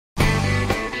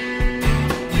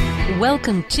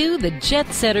Welcome to the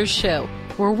JetSetter Show,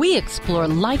 where we explore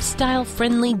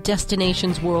lifestyle-friendly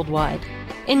destinations worldwide.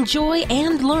 Enjoy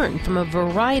and learn from a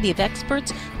variety of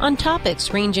experts on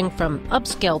topics ranging from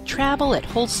upscale travel at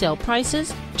wholesale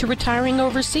prices to retiring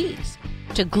overseas,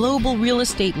 to global real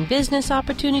estate and business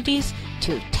opportunities,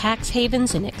 to tax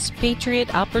havens and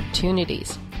expatriate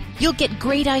opportunities. You'll get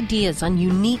great ideas on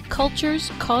unique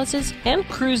cultures, causes, and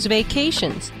cruise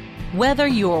vacations. Whether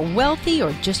you're wealthy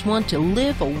or just want to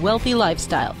live a wealthy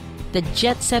lifestyle, the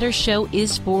JetSetter Show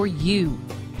is for you.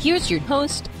 Here's your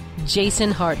host,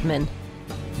 Jason Hartman.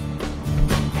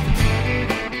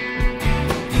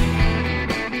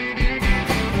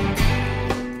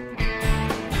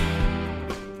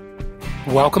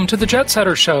 Welcome to the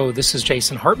JetSetter Show. This is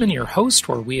Jason Hartman, your host,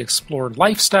 where we explore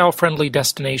lifestyle-friendly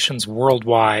destinations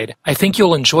worldwide. I think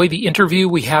you'll enjoy the interview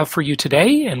we have for you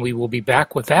today, and we will be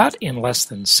back with that in less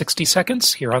than 60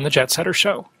 seconds here on the JetSetter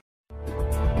Show.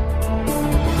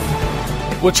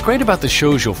 What's great about the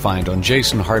shows you'll find on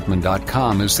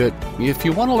jasonhartman.com is that if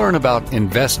you want to learn about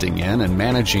investing in and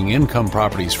managing income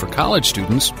properties for college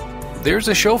students, there's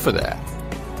a show for that.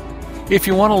 If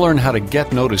you want to learn how to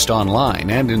get noticed online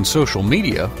and in social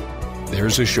media,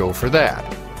 there's a show for that.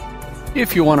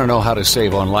 If you want to know how to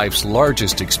save on life's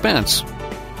largest expense,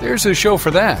 there's a show for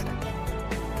that.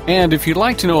 And if you'd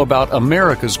like to know about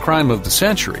America's crime of the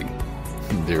century,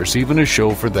 there's even a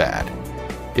show for that.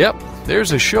 Yep,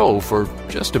 there's a show for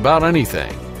just about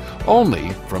anything, only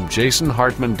from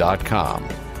jasonhartman.com,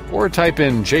 or type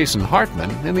in Jason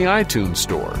Hartman in the iTunes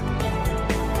store.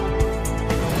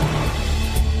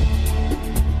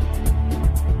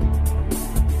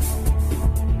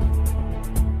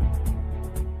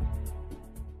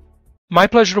 My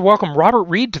pleasure to welcome Robert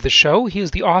Reid to the show. He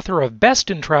is the author of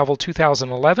Best in Travel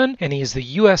 2011, and he is the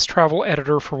U.S. travel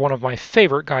editor for one of my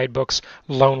favorite guidebooks,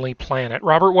 Lonely Planet.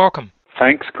 Robert, welcome.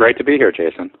 Thanks. Great to be here,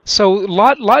 Jason. So,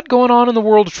 lot going on in the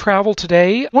world of travel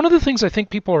today. One of the things I think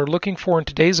people are looking for in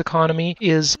today's economy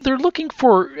is they're looking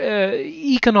for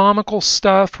economical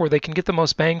stuff where they can get the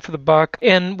most bang for the buck.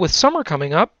 And with summer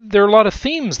coming up, there are a lot of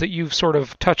themes that you've sort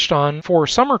of touched on for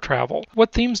summer travel.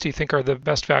 What themes do you think are the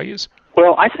best values?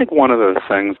 Well, I think one of the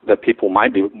things that people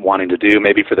might be wanting to do,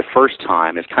 maybe for the first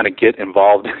time, is kind of get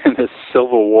involved in this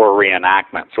Civil War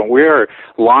reenactment. So we're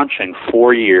launching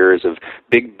 4 years of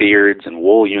big beards and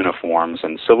wool uniforms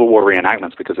and Civil War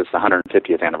reenactments because it's the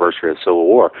 150th anniversary of Civil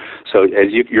War. So as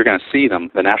you're going to see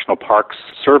them, the National Parks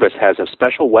Service has a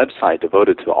special website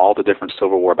devoted to all the different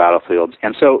Civil War battlefields.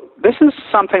 And so this is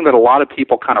something that a lot of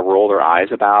people kind of roll their eyes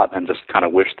about and just kind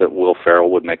of wish that Will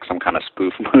Ferrell would make some kind of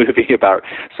spoof movie about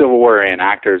Civil War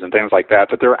reenactors and things like that,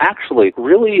 but they're actually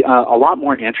really a lot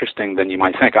more interesting than you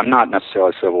might think. I'm not necessarily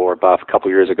a Civil War buff. A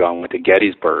couple years ago, I went to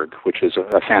Gettysburg, which is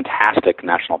a fantastic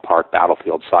national park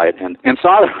battlefield site, and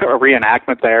saw a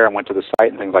reenactment there and went to the site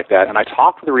and things like that, and I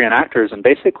talked to the reenactors, and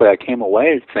basically I came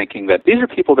away thinking that these are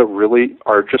people that really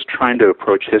are just trying to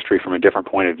approach history from a different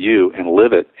point of view and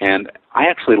live it, and I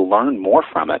actually learned more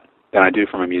from it than I do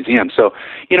from a museum. So,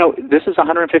 this is the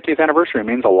 150th anniversary. It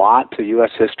means a lot to U.S.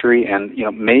 history, and,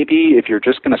 maybe if you're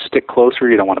just going to stick closer,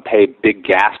 you don't want to pay big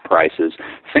gas prices,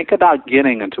 think about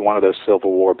getting into one of those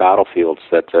Civil War battlefields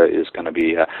that is going to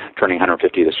be turning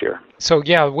 150 this year. So,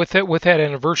 yeah, with that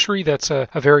anniversary, that's a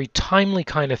very timely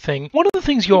kind of thing. One of the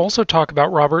things you also talk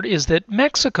about, Robert, is that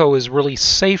Mexico is really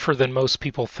safer than most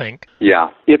people think. Yeah.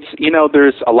 It's,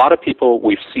 there's a lot of people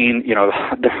we've seen,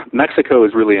 Mexico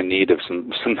is really in need of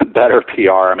some better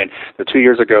PR. I mean, 2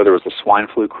 years ago there was the swine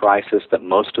flu crisis that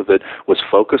most of it was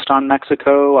focused on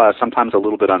Mexico, sometimes a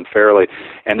little bit unfairly.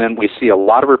 And then we see a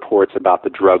lot of reports about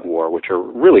the drug war, which are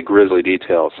really grisly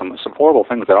details, some horrible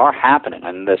things that are happening.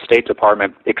 And the State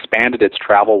Department expanded its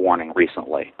travel warning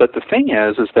recently. But the thing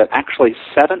is that actually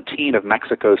 17 of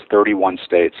Mexico's 31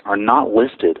 states are not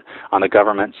listed on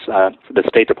the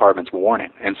State Department's warning.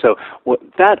 And so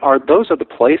those are the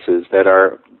places that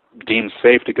are deemed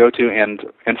safe to go to, and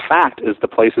in fact is the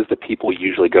places that people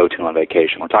usually go to on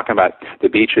vacation. We're talking about the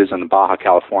beaches in Baja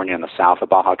California and the south of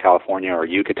Baja California or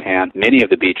Yucatan, many of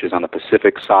the beaches on the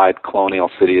Pacific side,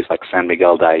 colonial cities like San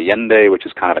Miguel de Allende, which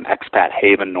is kind of an expat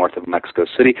haven north of Mexico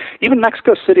City. Even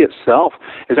Mexico City itself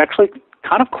is actually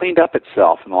kind of cleaned up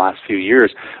itself in the last few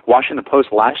years. Washington Post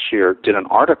last year did an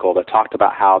article that talked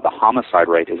about how the homicide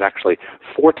rate is actually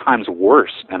 4 times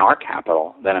worse in our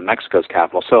capital than in Mexico's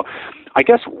capital. So I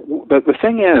guess the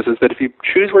thing is that if you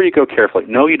choose where you go carefully,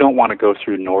 no, you don't want to go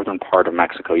through northern part of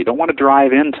Mexico. You don't want to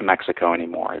drive into Mexico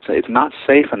anymore. It's not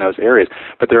safe in those areas.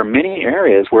 But there are many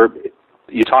areas where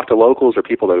you talk to locals or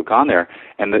people that have gone there,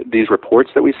 and these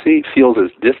reports that we see feels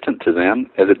as distant to them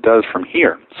as it does from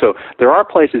here. So there are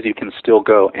places you can still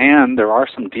go, and there are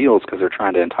some deals because they're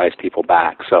trying to entice people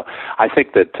back. So I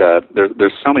think that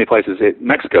there's so many places.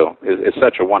 Mexico is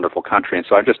such a wonderful country, and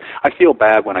so I feel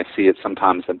bad when I see it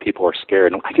sometimes that people are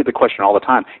scared. And I get the question all the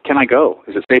time, can I go?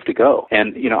 Is it safe to go?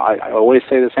 And, I always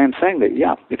say the same thing, that,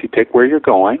 yeah, if you pick where you're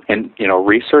going and,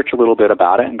 research a little bit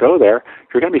about it and go there,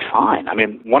 you're going to be fine. I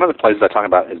mean, one of the places I talk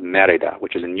about is Mérida,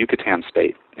 which is in Yucatan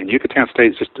State. And Yucatan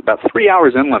State is just about 3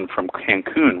 hours inland from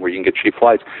Cancun, where you can get cheap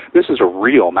flights. This is a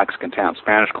real Mexican town,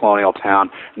 Spanish colonial town,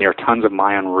 near tons of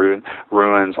Mayan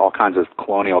ruins, all kinds of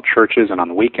colonial churches, and on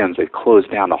the weekends they close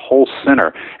down the whole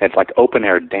center. It's like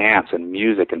open-air dance and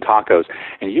music and tacos.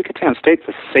 And Yucatan State's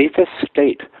the safest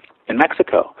state in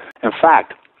Mexico. In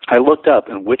fact, I looked up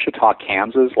in Wichita,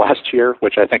 Kansas last year,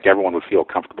 which I think everyone would feel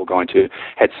comfortable going to,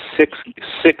 had six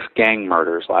gang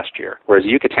murders last year, whereas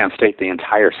Yucatan State, the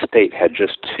entire state, had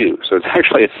just 2. So it's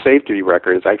actually, its safety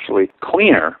record is actually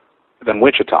cleaner than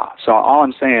Wichita. So all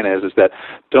I'm saying is that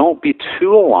don't be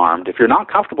too alarmed. If you're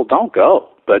not comfortable, don't go.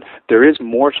 But there is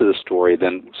more to the story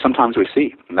than sometimes we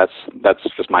see. And that's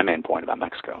just my main point about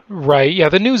Mexico. Right. Yeah,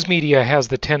 the news media has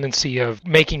the tendency of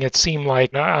making it seem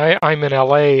like I'm in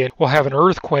L.A. and we'll have an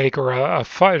earthquake or a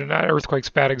fire. Not earthquake's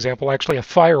a bad example. Actually, a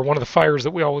fire, one of the fires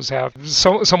that we always have.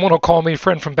 So someone will call me, a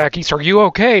friend from back east, are you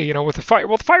okay, with the fire?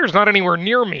 Well, the fire's not anywhere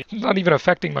near me. It's not even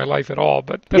affecting my life at all.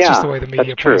 But that's just the way the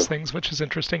media plays things, which is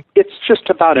interesting. It's just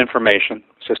about information.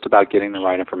 It's just about getting the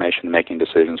right information and making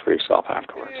decisions for yourself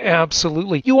afterwards.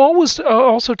 Absolutely. You always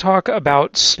also talk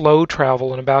about slow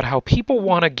travel and about how people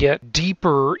want to get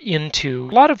deeper into.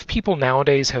 A lot of people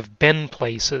nowadays have been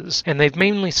places, and they've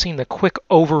mainly seen the quick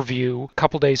overview, a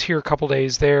couple days here, a couple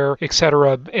days there,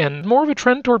 etc., and more of a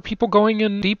trend toward people going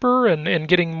in deeper and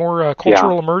getting more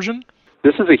cultural immersion.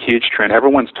 This is a huge trend.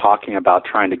 Everyone's talking about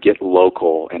trying to get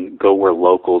local and go where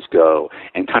locals go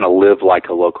and kind of live like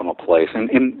a local in a place. And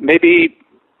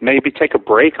maybe take a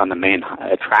break on the main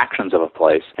attractions of a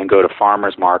place and go to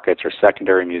farmers markets or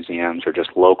secondary museums or just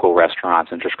local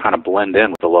restaurants and just kind of blend in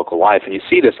with the local life. And you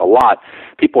see this a lot.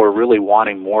 People are really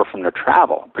wanting more from their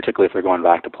travel, particularly if they're going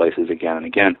back to places again and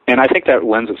again. And I think that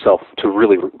lends itself to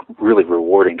really, really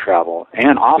rewarding travel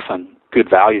and often good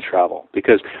value travel,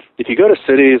 because if you go to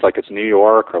cities like it's New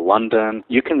York or London,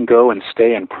 you can go and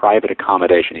stay in private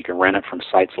accommodation. You can rent it from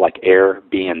sites like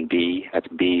Airbnb, that's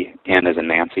B, N as in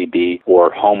Nancy, B,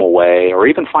 or HomeAway, or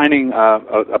even finding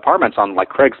apartments on like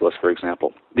Craigslist, for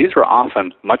example. These are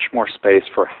often much more space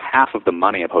for half of the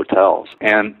money of hotels.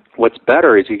 And what's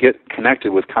better is you get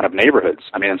connected with kind of neighborhoods.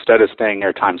 I mean, instead of staying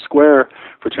near Times Square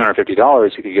for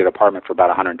 $250, you could get an apartment for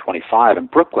about $125 in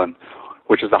Brooklyn,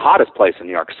 which is the hottest place in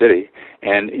New York City,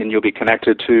 and you'll be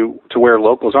connected to where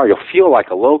locals are. You'll feel like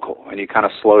a local, and you kind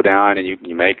of slow down, and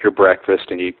you make your breakfast,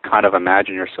 and you kind of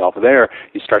imagine yourself there.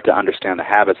 You start to understand the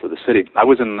habits of the city. I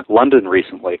was in London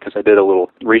recently because I did a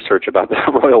little research about the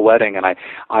royal wedding, and I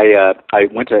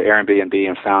went to Airbnb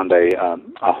and found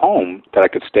a home that I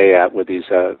could stay at with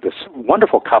this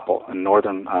wonderful couple in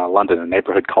northern London, a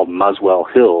neighborhood called Muswell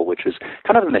Hill, which is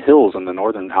kind of in the hills in the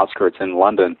northern outskirts in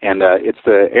London, and it's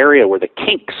the area where the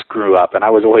Kinks grew up, and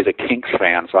I was always a Kinks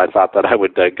fan, so I thought that I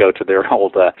would go to their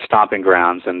old stomping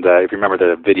grounds, and if you remember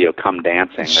the video "Come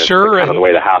Dancing," sure, kind of the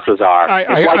way the houses are,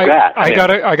 it's like that.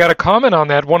 I got a comment on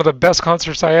that. One of the best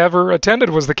concerts I ever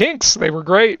attended was the Kinks. They were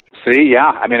great. See, yeah,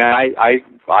 I mean, I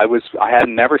had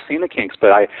never seen the Kinks, but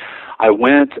I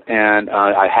went and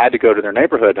I had to go to their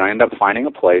neighborhood, and I ended up finding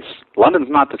a place. London's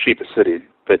not the cheapest city,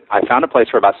 but I found a place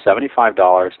for about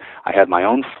 $75. I had my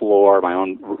own floor, my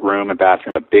own room and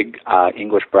bathroom, a big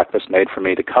English breakfast made for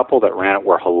me. The couple that ran it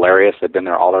were hilarious. They'd been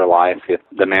there all their life.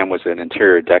 The man was an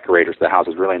interior decorator, so the house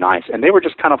was really nice. And they were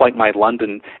just kind of like my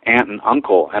London aunt and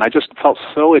uncle, and I just felt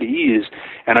so at ease.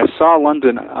 And I saw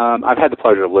London. I've had the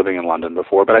pleasure of living in London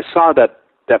before, but I saw that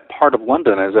part of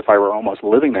London as if I were almost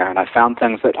living there, and I found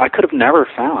things that I could have never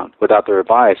found without their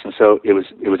advice. And so it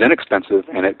was inexpensive,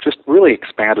 and it just really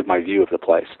expanded my view of the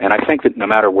place. And I think that no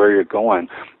matter where you're going,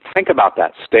 think about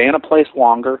that. Stay in a place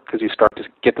longer, because you start to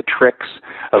get the tricks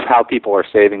of how people are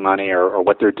saving money or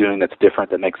what they're doing that's different,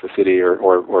 that makes the city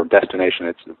or destination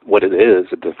it's what it is,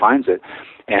 it defines it.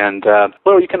 And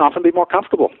you can often be more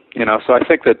comfortable. So I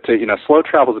think that slow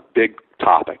travel is a big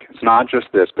topic. It's not just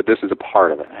this, but this is a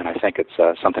part of it, and I think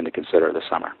it's something to consider this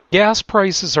summer. Gas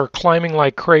prices are climbing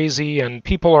like crazy, and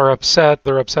people are upset.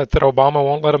 They're upset that Obama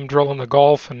won't let them drill in the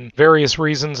Gulf and various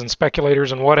reasons and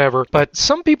speculators and whatever. But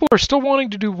some people are still wanting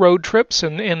to do road trips,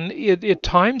 and at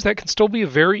times that can still be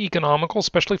very economical,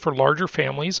 especially for larger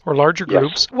families or larger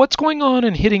groups. Yes. What's going on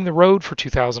in hitting the road for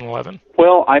 2011?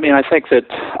 Well, I mean, I think that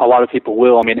a lot of people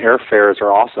will. I mean, airfares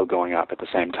are also going up at the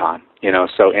same time.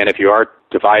 So, and if you are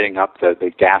dividing up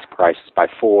the gas prices by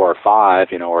 4 or 5,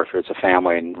 or if it's a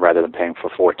family and rather than paying for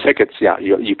 4 tickets,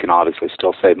 you can obviously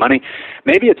still save money.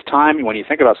 Maybe it's time, when you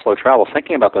think about slow travel,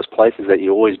 thinking about those places that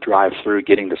you always drive through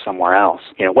getting to somewhere else.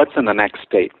 What's in the next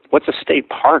state? What's a state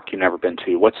park you've never been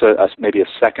to? What's maybe a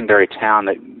secondary town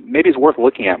that maybe is worth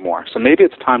looking at more? So maybe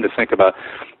it's time to think about,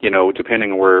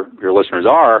 depending on where your listeners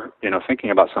are, thinking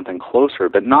about something closer,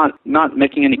 but not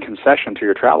making any concession to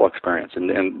your travel experience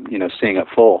and seeing it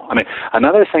full. I mean,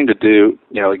 another thing to do,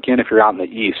 again, if you're out in the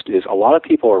East, is a lot of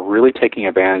people are really taking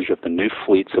advantage of the new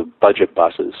fleets of budget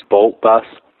buses, Bolt Bus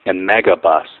and Mega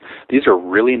Bus. These are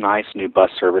really nice new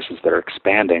bus services that are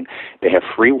expanding. They have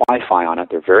free Wi-Fi on it.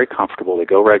 They're very comfortable. They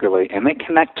go regularly, and they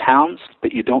connect towns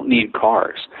that you don't need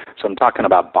cars. So I'm talking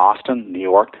about Boston, New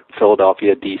York,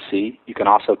 Philadelphia, D.C. You can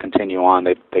also continue on.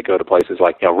 They go to places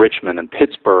like Richmond and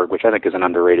Pittsburgh, which I think is an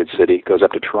underrated city. It goes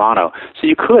up to Toronto. So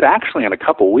you could actually, in a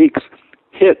couple weeks,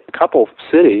 hit a couple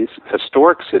cities,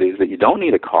 historic cities that you don't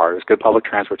need a car. There's good public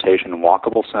transportation and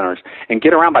walkable centers, and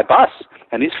get around by bus.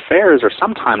 And these fares are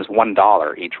sometimes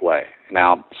 $1 each way.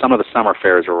 Now, some of the summer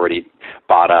fares are already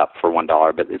bought up for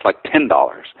 $1, but it's like $10.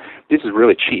 This is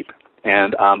really cheap.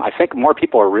 And I think more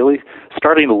people are really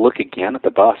starting to look again at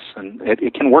the bus, and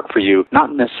it can work for you,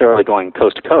 not necessarily going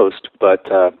coast to coast, but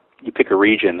you pick a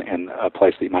region and a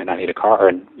place that you might not need a car,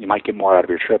 and you might get more out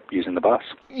of your trip using the bus.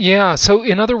 Yeah, so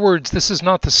in other words, this is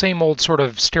not the same old sort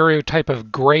of stereotype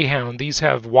of Greyhound. These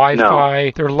have Wi-Fi.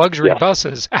 No. They're luxury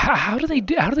buses. How do they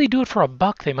do it for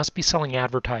 $1? They must be selling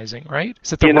advertising, right?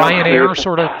 Is it the Ryanair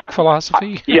sort of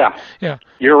philosophy? Yeah. Yeah.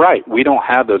 You're right. We don't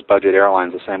have those budget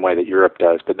airlines the same way that Europe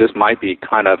does, but this might be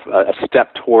kind of a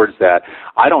step towards that.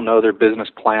 I don't know their business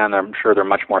plan. I'm sure they're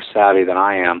much more savvy than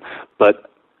I am, but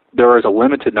there is a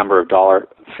limited number of dollar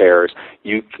fares.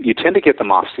 You tend to get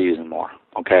them off season more.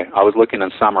 Okay, I was looking in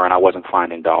summer and I wasn't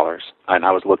finding dollars, and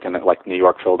I was looking at like New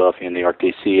York, Philadelphia, and New York,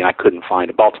 D.C., and I couldn't find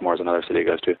it. Baltimore is another city it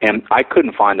goes to, and I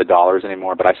couldn't find the dollars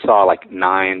anymore. But I saw like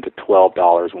 $9 to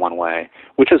 $12 one way,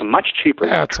 which is much cheaper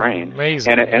than a train.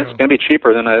 Amazing. And it's going to be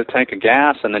cheaper than a tank of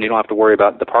gas, and then you don't have to worry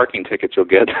about the parking tickets you'll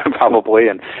get probably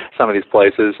in some of these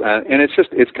places. And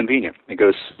it's convenient. It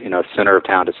goes center of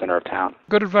town to center of town.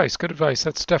 Good advice. Good advice.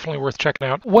 That's definitely worth checking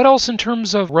out. What else in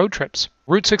terms of road trips?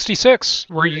 Route 66,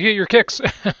 where you get your kicks.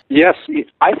 Yes,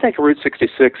 I think Route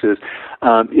 66 is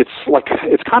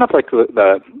it's kind of like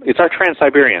it's our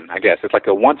Trans-Siberian, I guess. It's like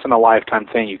a once in a lifetime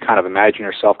thing. You kind of imagine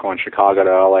yourself going Chicago to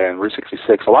LA, and Route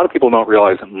 66. A lot of people don't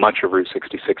realize that much of Route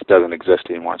 66 doesn't exist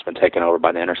anymore. It's been taken over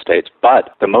by the interstates. But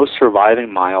the most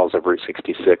surviving miles of Route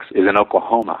 66 is in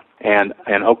Oklahoma. And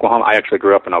in Oklahoma, I actually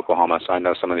grew up in Oklahoma, so I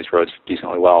know some of these roads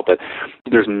decently well. But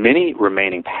there's many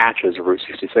remaining patches of Route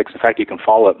 66. In fact, you can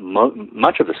follow it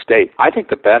much of the state. I think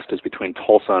the best is between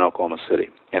Tulsa and Oklahoma City,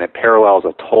 and it parallels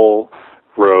a toll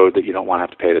road that you don't want to have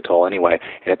to pay the toll anyway.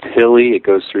 And it's hilly. It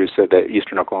goes through, so that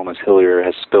eastern Oklahoma is hillier,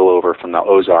 has spillover from the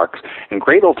Ozarks. And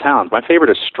great little towns. My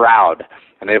favorite is Stroud.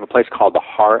 And they have a place called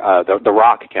the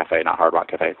Rock Cafe, not Hard Rock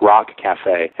Cafe, Rock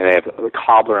Cafe. And they have the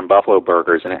Cobbler and Buffalo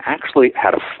Burgers. And it actually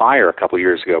had a fire a couple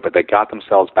years ago, but they got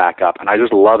themselves back up. And I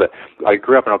just love it. I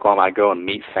grew up in Oklahoma. I go and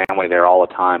meet family there all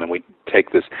the time. And we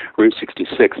take this Route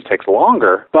 66. It takes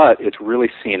longer, but it's really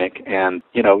scenic. And,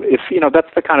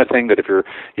 that's the kind of thing that if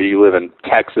you live in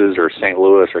Texas or St.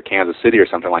 Louis or Kansas City or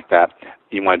something like that,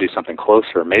 you want to do something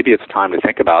closer. Maybe it's time to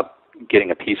think about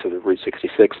getting a piece of the Route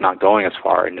 66, not going as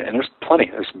far. And there's plenty.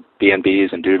 There's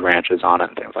B&Bs and dude ranches on it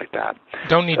and things like that.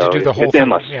 Don't need to do the whole it's thing.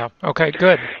 Endless. Yeah. Okay,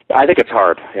 good. I think it's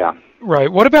hard, yeah.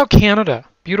 Right. What about Canada?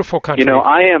 Beautiful country.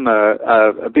 I am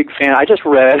a big fan. I just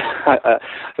read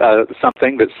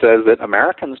something that says that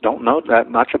Americans don't know that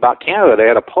much about Canada. They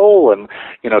had a poll, and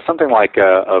something like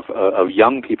of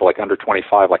young people, like under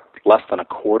 25, like less than a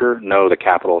quarter know the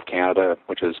capital of Canada,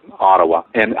 which is Ottawa.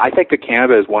 And I think that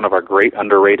Canada is one of our great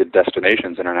underrated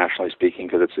destinations, internationally speaking,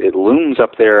 because it looms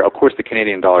up there. Of course, the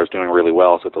Canadian dollar is doing really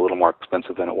well, so it's a little more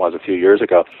expensive than it was a few years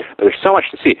ago. But there's so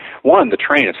much to see. One, the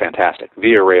train is fantastic.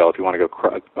 Via rail, if you want to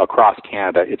go across Canada,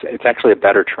 Canada. It's actually a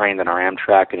better train than our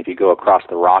Amtrak, and if you go across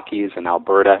the Rockies in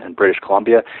Alberta and British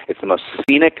Columbia, it's the most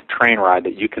scenic train ride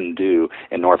that you can do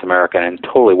in North America, and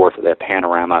totally worth it. They have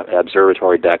panorama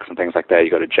observatory decks and things like that.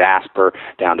 You go to Jasper,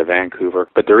 down to Vancouver.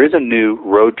 But there is a new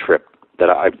road trip that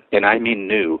I mean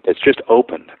new, it's just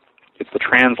opened. It's the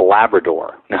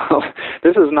Trans-Labrador. Now,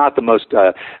 this is not the most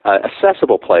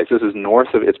accessible place. This is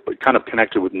it's kind of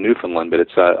connected with Newfoundland, but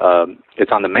it's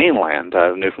on the mainland.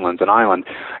 Newfoundland's an island,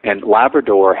 and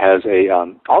Labrador has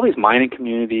all these mining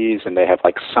communities, and they have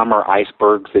like summer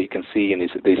icebergs that you can see in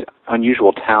these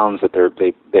unusual towns that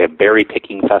they have berry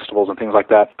picking festivals and things like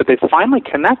that. But they finally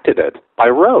connected it by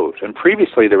road. And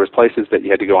previously there was places that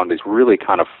you had to go on these really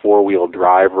kind of four-wheel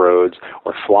drive roads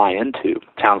or fly into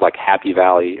towns like Happy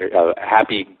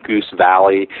Goose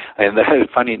Valley, and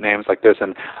funny names like this.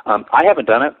 And I haven't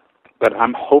done it, but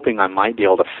I'm hoping I might be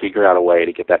able to figure out a way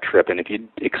to get that trip. And if you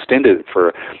extended it for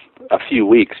a few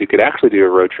weeks, you could actually do a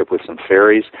road trip with some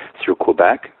ferries through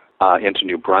Quebec, into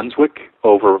New Brunswick,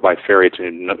 over by ferry to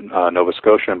Nova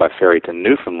Scotia, and by ferry to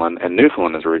Newfoundland. And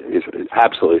Newfoundland is an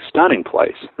absolutely stunning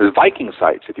place. There's Viking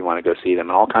sites if you want to go see them,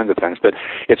 and all kinds of things. But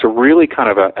it's a really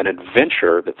kind of an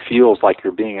adventure that feels like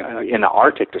you're being in the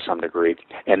Arctic to some degree.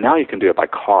 And now you can do it by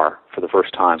car for the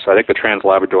first time. So I think the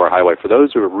Trans-Labrador Highway, for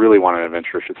those who really want an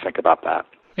adventure, should think about that.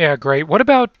 Yeah, great. What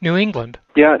about New England?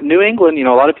 Yeah, New England,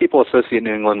 a lot of people associate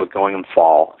New England with going in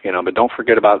fall, but don't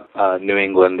forget about New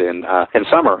England in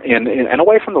summer and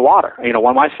away from the water.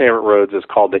 One of my favorite roads is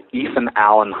called the Ethan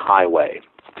Allen Highway.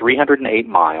 308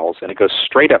 miles, and it goes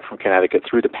straight up from Connecticut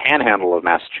through the panhandle of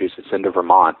Massachusetts into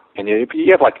Vermont. And you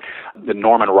have like the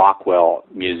Norman Rockwell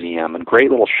Museum and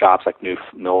great little shops like New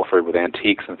Milford with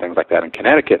antiques and things like that in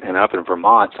Connecticut, and up in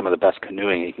Vermont, some of the best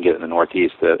canoeing you can get in the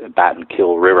Northeast, the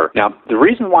Battenkill River. Now, the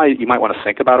reason why you might want to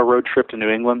think about a road trip to New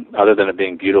England, other than it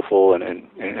being beautiful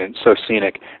and so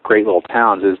scenic, great little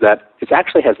towns, is that it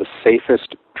actually has the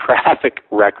safest traffic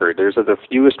record. There's the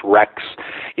fewest wrecks,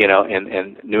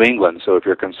 in New England. So if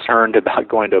you're concerned about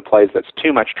going to a place that's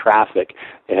too much traffic,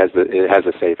 it has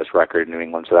the safest record in New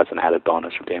England. So that's an added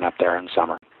bonus for being up there in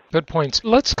summer. Good points.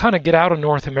 Let's kind of get out of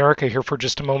North America here for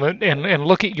just a moment and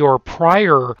look at your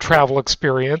prior travel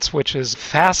experience, which is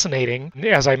fascinating.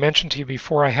 As I mentioned to you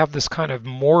before, I have this kind of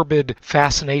morbid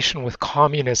fascination with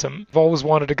communism. I've always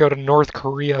wanted to go to North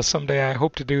Korea someday. I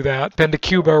hope to do that. Been to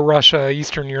Cuba, Russia,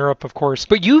 Eastern Europe, of course.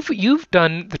 But you've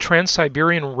done the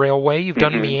Trans-Siberian Railway, you've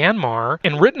done Myanmar,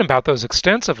 and written about those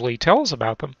extensively. Tell us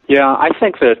about them. Yeah, I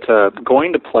think that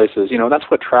going to places, that's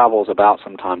what travel is about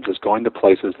sometimes, is going to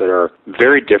places that are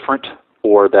very different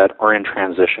or that are in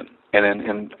transition.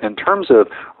 And in terms of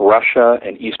Russia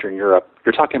and Eastern Europe,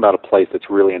 you're talking about a place that's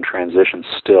really in transition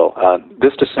still.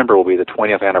 This December will be the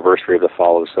 20th anniversary of the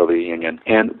fall of the Soviet Union.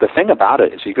 And the thing about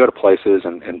it is you go to places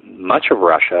in much of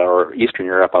Russia or Eastern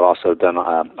Europe. I've also done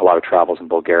a lot of travels in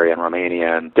Bulgaria and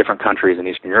Romania and different countries in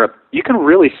Eastern Europe. You can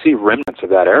really see remnants of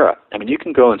that era. I mean, you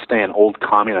can go and stay in old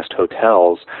communist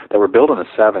hotels that were built in the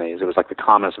 70s. It was like the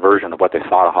communist version of what they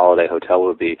thought a holiday hotel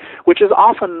would be, which is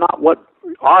often not what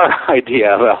our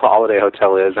idea of a holiday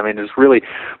hotel is. I mean, there's really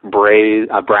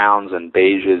browns and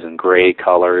beiges and gray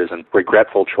colors and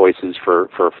regretful choices for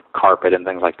carpet and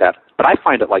things like that. But I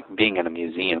find it like being in a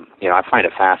museum. I find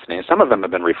it fascinating. Some of them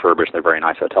have been refurbished. They're very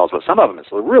nice hotels, but some of them is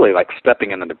really like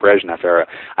stepping into the Brezhnev era.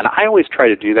 And I always try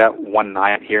to do that one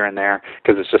night here and there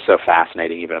because it's just so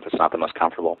fascinating, even if it's not the most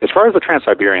comfortable. As far as the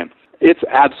Trans-Siberian, it's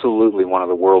absolutely one of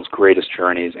the world's greatest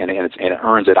journeys, and it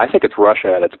earns it. I think it's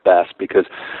Russia at its best because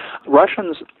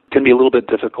Russians can be a little bit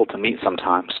difficult to meet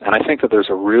sometimes, and I think that there's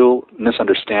a real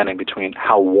misunderstanding between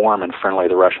how warm and friendly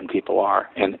the Russian people are.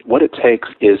 And what it takes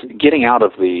is getting out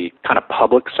of the kind of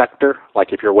public sector.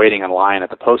 Like if you're waiting in line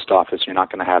at the post office, you're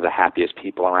not going to have the happiest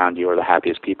people around you or the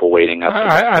happiest people waiting up.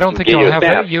 I don't think you'll have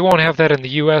that. You won't have that in the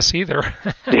U.S. either.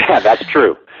 Yeah, that's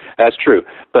true. That's true.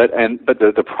 But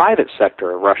the private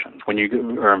sector of Russians, when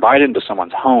you are invited into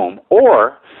someone's home,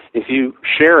 or if you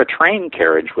share a train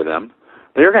carriage with them,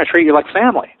 they're going to treat you like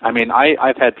family. I mean,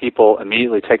 I've had people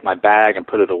immediately take my bag and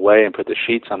put it away and put the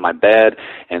sheets on my bed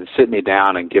and sit me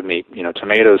down and give me,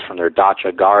 tomatoes from their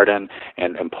dacha garden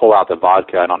and pull out the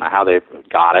vodka. I don't know how they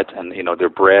got it, and, their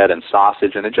bread and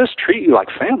sausage, and they just treat you like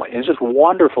family. It's just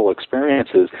wonderful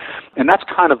experiences. And that's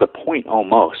kind of the point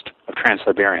almost of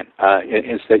Trans-Siberian,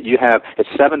 is that it's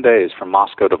 7 days from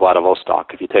Moscow to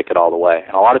Vladivostok if you take it all the way.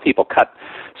 And a lot of people cut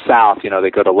south, they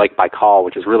go to Lake Baikal,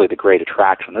 which is really the great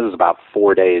attraction. This is about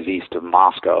 4 days east of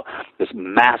Moscow, this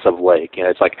massive lake.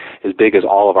 It's like as big as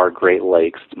all of our Great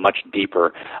Lakes. It's much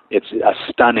deeper. It's a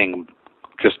stunning,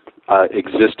 just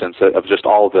existence of just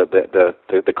all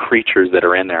the creatures that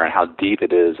are in there and how deep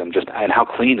it is and how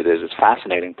clean it is. It's a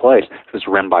fascinating place. It's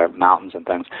rimmed by mountains and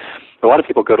things. A lot of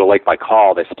people go to Lake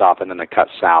Baikal, they stop, and then they cut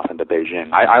south into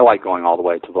Beijing. I like going all the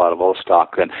way to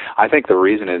Vladivostok, and I think the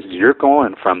reason is you're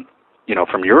going from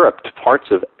Europe to parts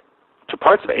of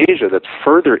Asia that's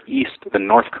further east than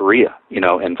North Korea,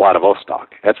 in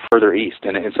Vladivostok. That's further east.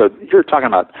 And so you're talking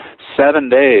about 7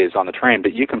 days on the train,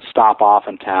 but you can stop off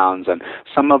in towns, and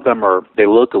some of them they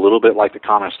look a little bit like the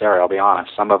communist era, I'll be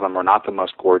honest. Some of them are not the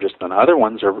most gorgeous, and other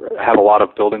ones have a lot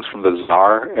of buildings from the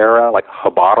Tsar era, like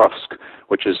Khabarovsk,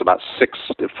 which is about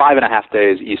 5.5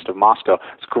 days east of Moscow.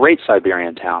 It's a great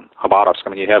Siberian town, Khabarovsk. I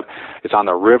mean, it's on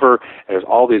the river. There's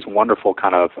all these wonderful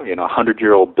kind of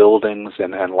 100-year-old buildings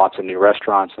and lots of new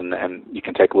restaurants, and you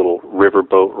can take little river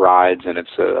boat rides, and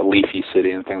it's a leafy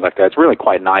city and things like that. It's really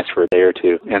quite nice for a day or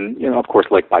two. And of course,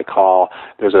 Lake Baikal.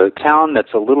 There's a town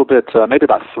that's a little bit, maybe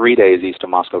about 3 days east of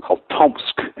Moscow, called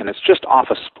Tomsk, and it's just off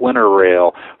a splinter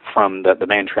rail from the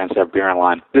main Trans-Labrador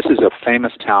line. This is a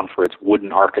famous town for its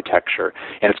wooden architecture.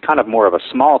 And it's kind of more of a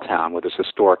small town with this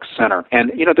historic center.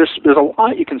 And, there's a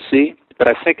lot you can see, but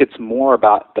I think it's more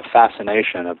about the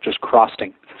fascination of just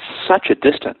crossing such a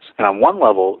distance. And on one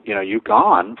level, you've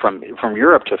gone from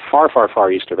Europe to far, far,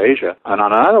 far east of Asia. And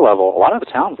on another level, a lot of the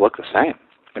towns look the same.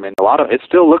 I mean, it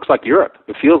still looks like Europe.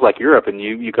 It feels like Europe. And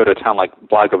you go to a town like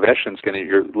Blagoveshchensk, and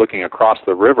you're looking across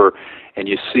the river, and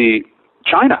you see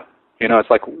China.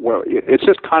 It's like, well, it's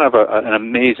just kind of an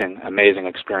amazing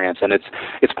experience, and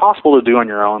it's possible to do on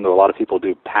your own. Though a lot of people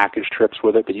do package trips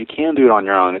with it, but you can do it on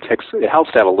your own. It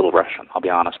helps to have a little Russian, I'll be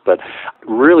honest, but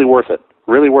really worth it.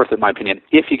 Really worth it, in my opinion,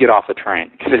 if you get off the train.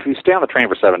 Because if you stay on the train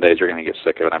for 7 days, you're going to get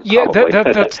sick of it. Yeah,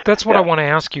 that's what I want to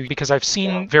ask you, because I've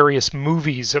seen various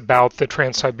movies about the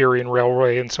Trans-Siberian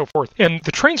Railway and so forth, and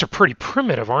the trains are pretty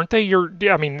primitive, aren't they?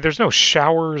 There's no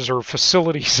showers or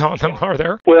facilities on them, are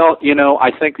there? Well,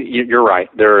 I think you're right.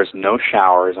 There is no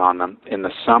showers on them. In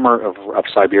the summer of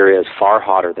Siberia is far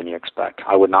hotter than you expect.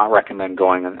 I would not recommend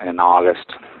going in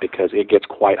August because it gets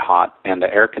quite hot, and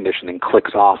the air conditioning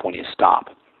clicks off when you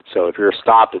stop. So if you're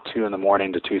stopped at 2 in the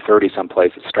morning to 2:30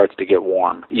 someplace, it starts to get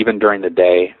warm. Even during the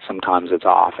day, sometimes it's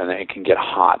off, and it can get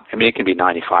hot. I mean, it can be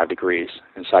 95 degrees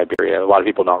in Siberia. A lot of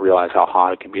people don't realize how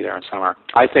hot it can be there in summer.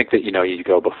 I think that, you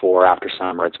go before or after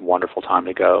summer. It's a wonderful time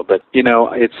to go. But,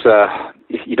 it's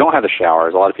if you don't have the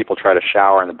showers, a lot of people try to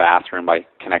shower in the bathroom by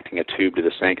connecting a tube to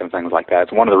the sink and things like that.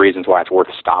 It's one of the reasons why it's worth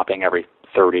stopping every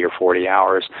 30 or 40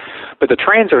 hours. But the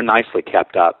trains are nicely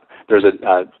kept up. There's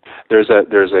a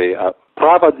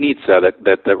Pravodnitsa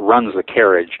that runs the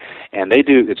carriage, and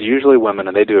it's usually women,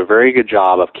 and they do a very good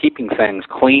job of keeping things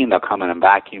clean. They'll come in and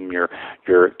vacuum your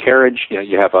carriage.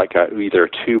 You have like either a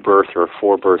 2-berth or a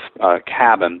 4-berth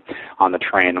cabin on the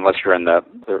train, unless you're in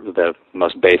the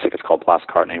most basic. It's called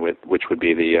Plaskártny, which would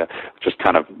be the just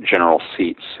kind of general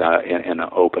seats in an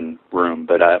open room.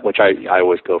 But which I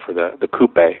always go for the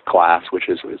coupe class, which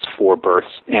is 4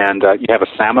 berths, and you have a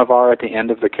samovar at the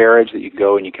end of the carriage that you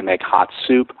go and you can make hot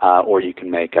soup, or you can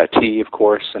make tea, of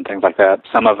course, and things like that.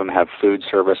 Some of them have food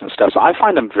service and stuff. So I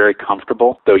find them very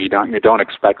comfortable, though you don't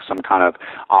expect some kind of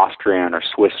Austrian or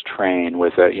Swiss train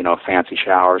with fancy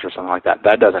showers or something like that.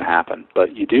 That doesn't happen.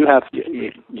 But you do have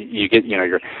you get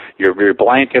your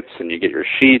blankets, and you get your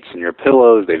sheets and your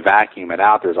pillows. They vacuum it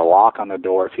out. There's a lock on the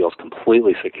door. It feels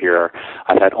completely secure.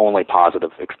 I've had only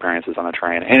positive experiences on the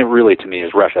train, and it really, to me,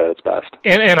 is Russia at its best.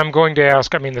 And I'm going to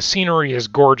ask, the scenery is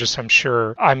gorgeous, I'm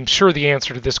sure. I'm sure the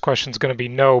answer to this question is going to be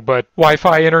no, but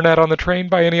Wi-Fi internet on the train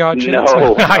by any odd chance?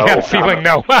 No. I had a feeling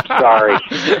no. Sorry.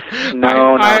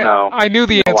 No. I knew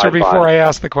the answer before I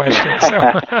asked the question.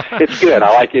 So. It's good.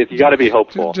 I like it. You got to be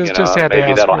hopeful. Just had to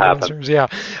ask that'll for happen. Answers. Yeah.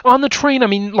 On the train,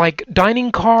 like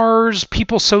dining cars,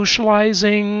 people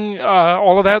socializing,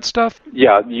 all of that stuff?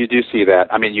 Yeah, you do see that.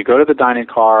 You go to the dining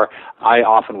car. I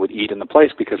often would eat in the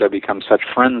place because I become such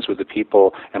friends with the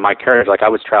people in my carriage. Like I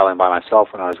was traveling by myself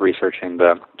when I was researching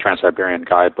the Trans-Siberian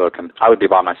guidebook, and I would be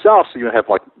by myself, so you have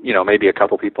maybe a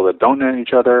couple people that don't know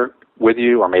each other with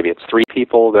you, or maybe it's 3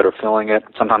 people that are filling it.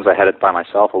 Sometimes I had it by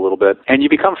myself a little bit, and you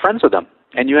become friends with them,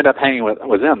 and you end up hanging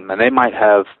with them, and they might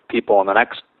have people in the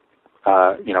next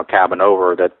cabin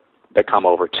over that come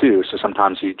over too. So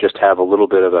sometimes you just have a little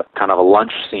bit of a kind of a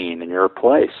lunch scene in your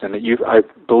place, and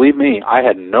believe me, I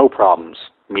had no problems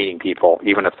meeting people,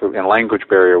 even if the language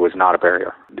barrier was not a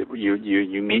barrier.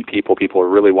 You meet people. People are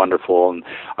really wonderful, and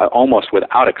almost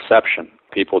without exception,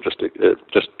 people just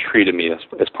treated me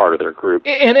as part of their group.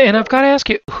 And I've got to ask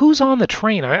you, who's on the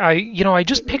train? I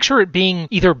just picture it being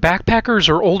either backpackers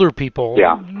or older people.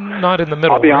 Yeah. Not in the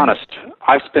middle. I'll be honest.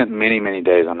 I've spent many, many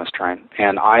days on this train,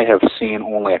 and I have seen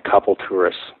only a couple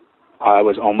tourists I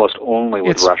was almost only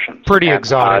with Russians. It's pretty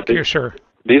exotic, you're sure.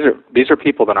 These are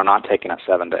people that are not taking it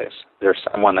 7 days. There's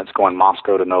someone that's going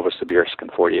Moscow to Novosibirsk in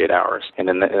 48 hours. And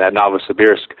in at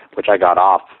Novosibirsk, which I got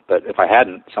off, but if I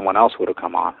hadn't, someone else would have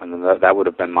come on. And then that would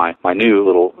have been my new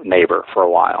little neighbor for a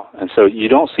while. And so you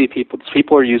don't see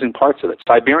people are using parts of it.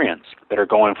 Siberians that are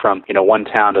going from, one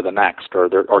town to the next,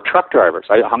 or truck drivers.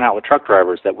 I hung out with truck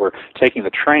drivers that were taking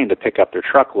the train to pick up their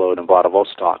truckload in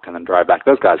Vladivostok and then drive back.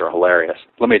 Those guys are hilarious.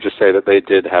 Let me just say that they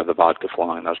did have the vodka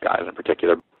flowing, those guys in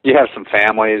particular. You have some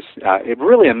families,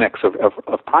 really a mix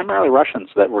of primarily Russians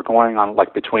that were going on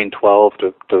like between 12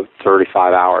 to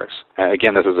 35 hours. And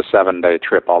again, this was a 7-day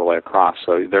trip all the way across,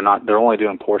 so they're only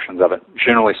doing portions of it,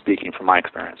 generally speaking, from my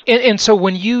experience. And so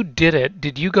when you did it,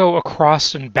 did you go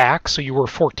across and back, so you were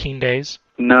 14 days?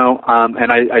 No,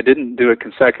 and I didn't do it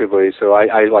consecutively. So I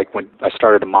when I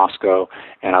started in Moscow,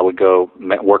 and I would go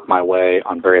work my way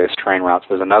on various train routes.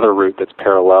 There's another route that's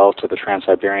parallel to the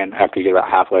Trans-Siberian. After you get about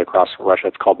halfway across Russia,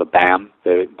 it's called the BAM,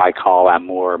 the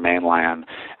Baikal-Amur mainland.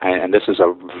 And this is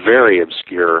a very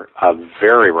obscure,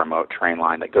 very remote train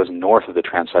line that goes north of the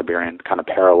Trans-Siberian, kind of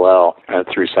parallel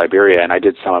through Siberia. And I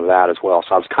did some of that as well.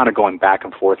 So I was kind of going back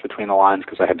and forth between the lines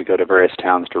because I had to go to various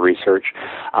towns to research.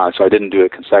 So I didn't do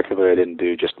it consecutively. I didn't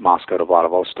do just Moscow to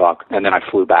Vladivostok. And then I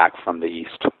flew back from the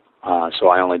east. So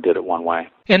I only did it one way.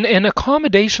 And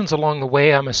accommodations along the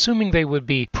way, I'm assuming they would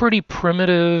be pretty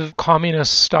primitive,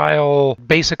 communist-style,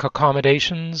 basic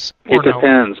accommodations? It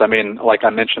depends. I mean, like I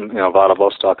mentioned,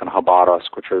 Vladivostok and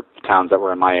Khabarovsk, which are towns that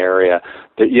were in my area,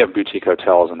 you have boutique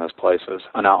hotels in those places.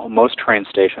 Now, most train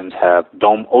stations have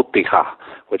dom otdykha,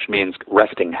 which means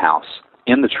resting house,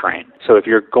 in the train. So if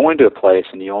you're going to a place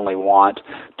and you only want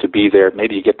to be there,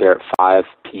 maybe you get there at 5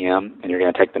 p.m. and you're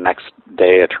going to take the next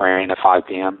day a train at 5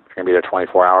 p.m. You're going to be there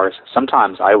 24 hours.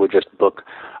 Sometimes I would just book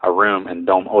a room in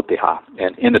Dom Otdykha,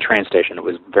 and in the train station. It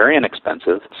was very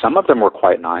inexpensive. Some of them were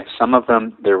quite nice. Some of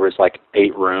them, there was like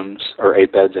 8 rooms or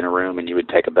 8 beds in a room, and you would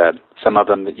take a bed. Some of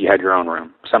them, you had your own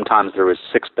room. Sometimes there was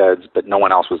 6 beds, but no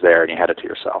one else was there, and you had it to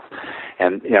yourself.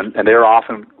 And they were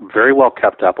often very well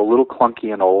kept up, a little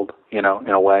clunky and old, in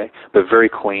a way, but very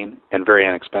clean and very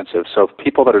inexpensive. So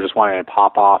people that are just wanting to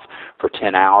pop off for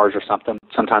 10 hours or something,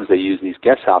 sometimes they use these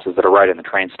guest houses that are right in the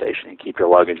train station and keep your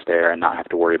luggage there and not have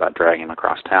to worry about dragging them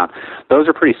across town. Those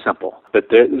are pretty simple. But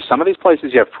some of these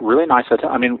places you have really nice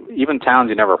hotels. I mean, even towns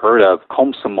you never heard of,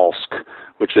 Komsomolsk,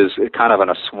 which is kind of in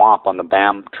a swamp on the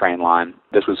BAM train line.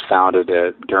 This was founded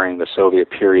during the Soviet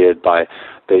period by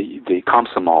the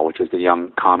Komsomol, which is the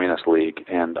Young Communist League,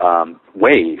 and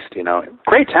way east,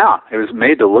 Great town. It was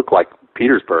made to look like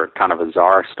Petersburg, kind of a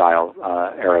czar-style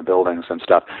era buildings and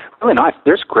stuff. Really nice.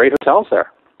 There's great hotels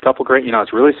there. A couple great,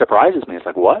 it really surprises me. It's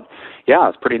like, what? Yeah,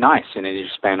 it's pretty nice. You're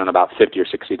spending about $50 or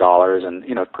 $60,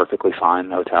 and perfectly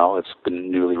fine hotel. It's been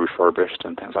newly refurbished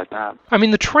and things like that. I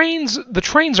mean, the trains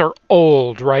are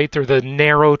old, right? They're the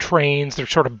narrow trains. They're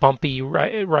sort of bumpy,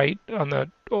 right on the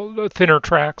thinner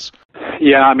tracks.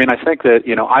 Yeah, I mean, I think that,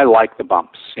 I like the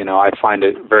bumps. I find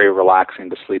it very relaxing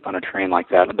to sleep on a train like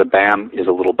that. The BAM is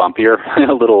a little bumpier,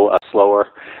 a little slower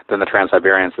than the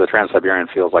Trans-Siberian. So the Trans-Siberian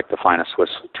feels like the finest Swiss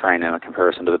train in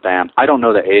comparison to the BAM. I don't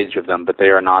know the age of them, but they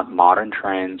are not modern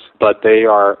trains. But they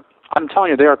are, I'm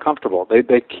telling you, they are comfortable. They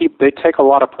take a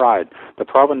lot of pride. The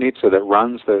Provenitsa that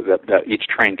runs each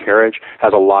train carriage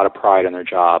has a lot of pride in their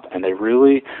job, and they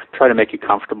really try to make you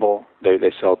comfortable.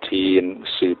 They sell tea and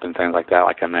soup and things like that,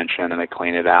 like I mentioned, and they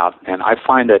clean it out. And I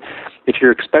find that if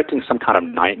you're expecting some kind of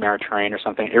nightmare train or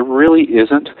something, it really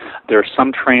isn't. There's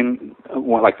some train,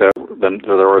 like the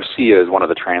Rossiya is one of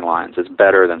the train lines. It's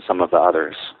better than some of the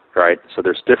others. Right? So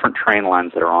there's different train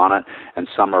lines that are on it, and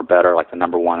some are better, like the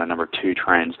number 1 and number 2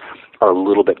 trains are a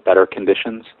little bit better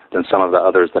conditions than some of the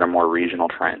others that are more regional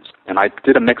trains. And I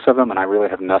did a mix of them, and I really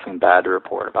have nothing bad to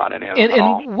report about any of them at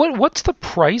all. And what's the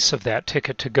price of that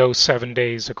ticket to go 7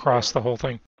 days across the whole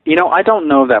thing? I don't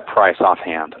know that price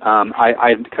offhand.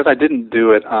 Because I didn't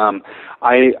do it,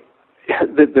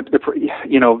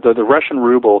 the Russian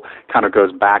ruble kind of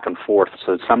goes back and forth.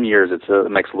 So some years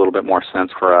it makes a little bit more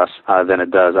sense for us than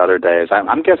it does other days.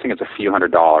 I'm guessing it's a few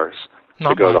 $100s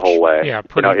to go the whole way. Yeah,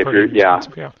 pretty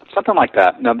expensive, yeah. Something like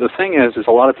that. Now the thing is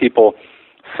a lot of people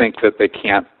think that they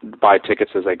can't buy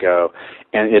tickets as they go,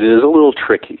 and it is a little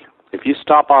tricky. If you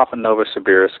stop off in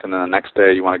Novosibirsk and then the next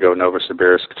day you want to go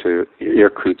Novosibirsk to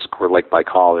Irkutsk, where Lake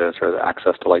Baikal is, or the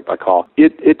access to Lake Baikal,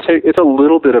 it's a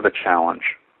little bit of a challenge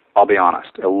I'll be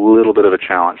honest, a little bit of a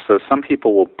challenge. So some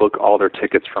people will book all their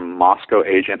tickets from Moscow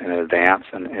agent in advance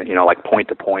and like point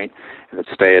to point, and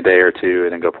stay a day or two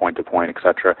and then go point to point,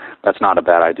 etc. That's not a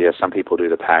bad idea. Some people do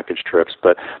the package trips,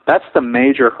 but that's the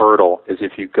major hurdle is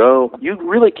if you go, you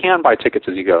really can buy tickets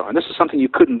as you go. And this is something you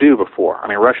couldn't do before. I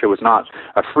mean, Russia was not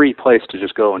a free place to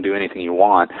just go and do anything you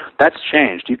want. That's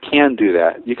changed. You can do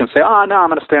that. You can say, oh, no, I'm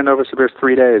going to stay in Novosibirsk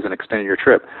 3 days and extend your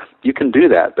trip. You can do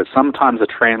that, but sometimes the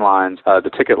train lines, the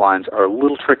ticket lines are a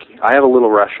little tricky. I have a little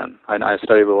Russian. I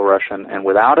studied a little Russian, and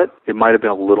without it, it might have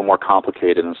been a little more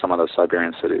complicated in some of those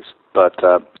Siberian cities. But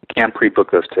you can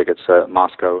pre-book those tickets.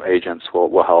 Moscow agents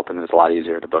will help, and it's a lot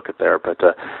easier to book it there. But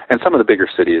and some of the bigger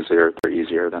cities, they're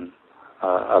easier than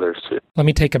others too. Let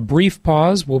me take a brief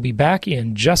pause. We'll be back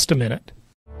in just a minute.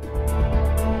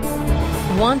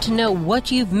 Want to know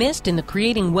what you've missed in the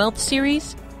Creating Wealth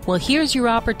series? Well, here's your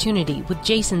opportunity with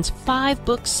Jason's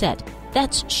 5-book set.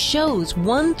 That's shows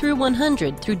 1 through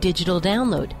 100 through digital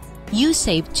download. You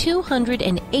save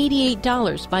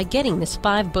 $288 by getting this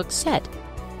 5-book set.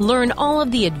 Learn all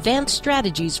of the advanced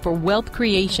strategies for wealth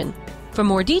creation. For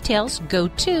more details, go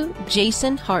to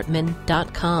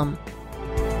jasonhartman.com.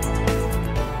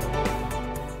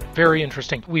 Very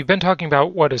interesting. We've been talking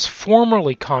about what is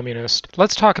formerly communist.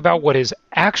 Let's talk about what is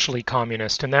actually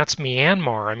communist, and that's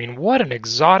Myanmar. I mean, what an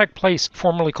exotic place,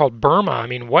 formerly called Burma. I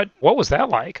mean, what was that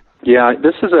like? Yeah,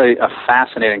 this is a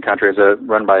fascinating country. It's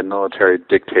run by a military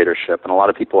dictatorship, and a lot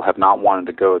of people have not wanted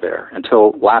to go there.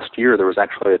 Until last year, there was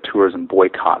actually a tourism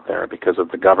boycott there because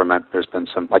of the government. There's been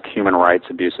some human rights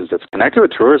abuses that's connected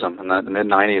with tourism. In the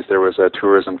mid-'90s, there was a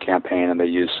tourism campaign, and they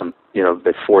used some,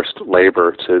 they forced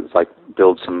labor to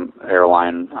build some air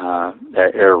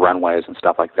runways and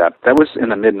stuff like that. That was in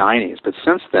the mid-'90s, but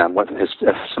since then,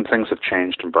 some things have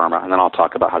changed in Burma, and then I'll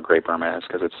talk about how great Burma is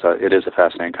because it is a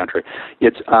fascinating country.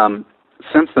 It's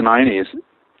since the 90s,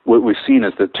 what we've seen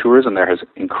is that tourism there has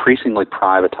increasingly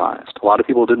privatized. A lot of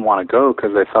people didn't want to go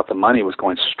because they thought the money was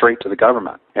going straight to the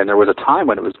government. And there was a time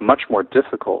when it was much more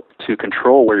difficult to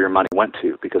control where your money went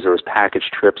to because there was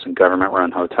package trips and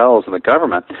government-run hotels. And the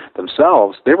government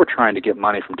themselves, they were trying to get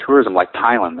money from tourism like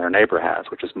Thailand, their neighbor, has,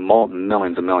 which is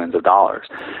millions and millions of dollars.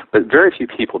 But very few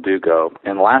people do go.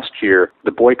 And last year,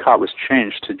 the boycott was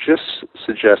changed to just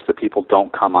suggest that people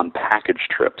don't come on package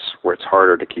trips where it's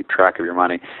harder to keep track of your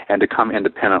money and to come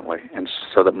independently, and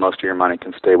so that most of your money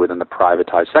can stay within the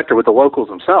privatized sector with the locals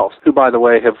themselves, who, by the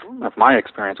way, have, of my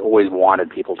experience, always wanted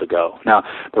people to go. Now,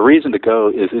 the reason to go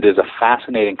is it is a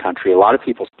fascinating country. A lot of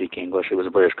people speak English. It was a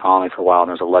British colony for a while, and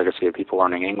there's a legacy of people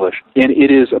learning English. And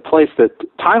it is a place that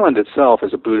Thailand itself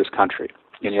is a Buddhist country.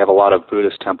 And you have a lot of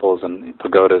Buddhist temples and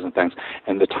pagodas and things.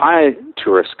 And the Thai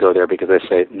tourists go there because they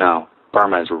say, no,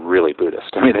 Burma is really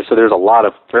Buddhist. I mean, so there's a lot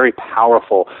of very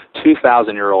powerful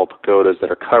 2,000-year-old pagodas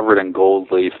that are covered in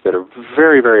gold leaf that are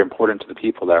very, very important to the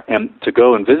people there. And to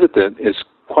go and visit them is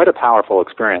quite a powerful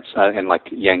experience in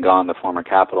Yangon, the former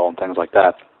capital, and things like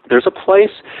that. There's a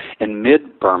place in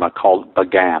mid-Burma called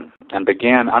Bagan. And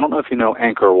Bagan, I don't know if you know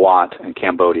Angkor Wat in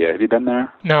Cambodia. Have you been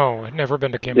there? No, I've never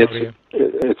been to Cambodia.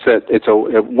 It's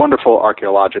a wonderful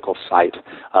archaeological site.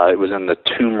 It was in the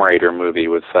Tomb Raider movie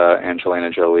with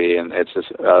Angelina Jolie, and it's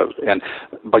just and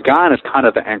Bagan is kind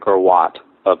of the Angkor Wat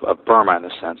of Burma in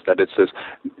the sense that it's this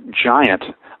giant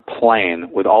plain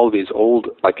with all of these old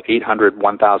 800,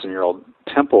 1,000-year-old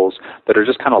temples that are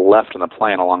just kind of left in the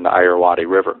plain along the Irrawaddy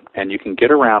River. And you can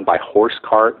get around by horse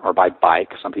cart or by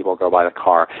bike. Some people go by the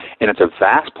car. And it's a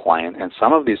vast plain, and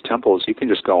some of these temples you can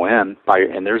just go in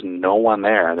and there's no one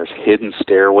there. There's hidden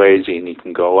stairways, and you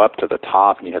can go up to the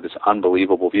top, and you have this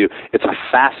unbelievable view. It's a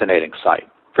fascinating site.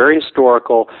 Very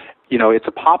historical. It's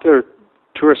a popular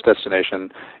tourist destination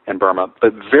in Burma,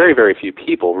 but very, very few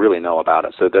people really know about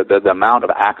it. So the amount of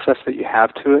access that you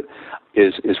have to it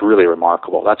is really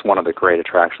remarkable. That's one of the great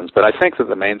attractions. But I think that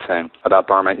the main thing about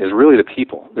Burma is really the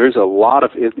people. There's a lot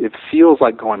of, it feels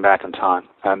like going back in time.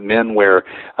 Men wear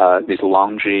these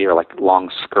longji or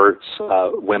long skirts.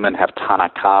 Women have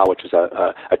tanaka, which is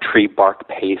a tree bark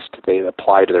paste they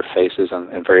apply to their faces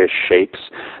in various shapes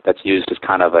that's used as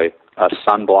kind of a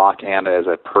sunblock and as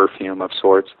a perfume of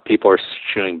sorts. People are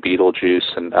chewing beetle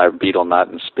juice and beetle nut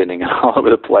and spinning all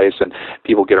over the place, and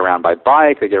people get around by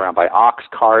bike, they get around by ox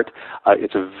cart.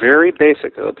 It's very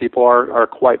basic. People are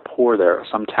quite poor there.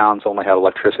 Some towns only have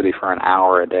electricity for an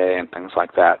hour a day and things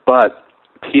like that. But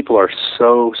people are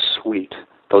so sweet.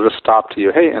 They'll just stop to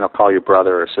you, hey, and they'll call you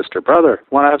brother or sister. Brother,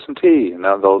 want to have some tea? And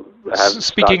they'll have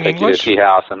speaking take English? you to a tea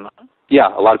house and Yeah,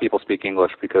 a lot of people speak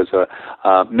English because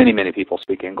many people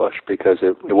speak English because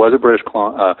it was a British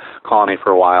colony for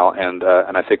a while, and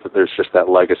I think that there's just that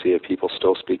legacy of people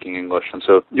still speaking English, and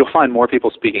so you'll find more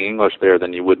people speaking English there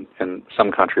than you would in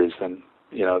some countries than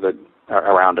that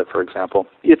around it, for example.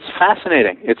 It's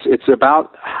fascinating. It's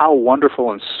about how wonderful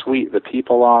and sweet the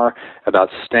people are, about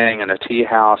staying in a tea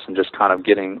house and just kind of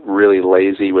getting really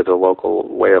lazy with the local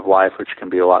way of life, which can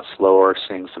be a lot slower,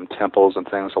 seeing some temples and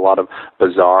things, a lot of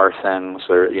bizarre things,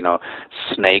 or,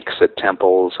 snakes at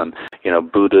temples and,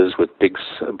 Buddhas with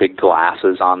big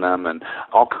glasses on them and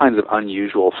all kinds of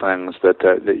unusual things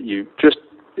that you just,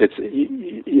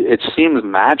 it seems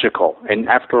magical. And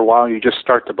after a while, you just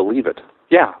start to believe it.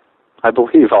 Yeah, I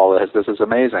believe all this. This is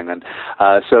amazing. And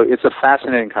so it's a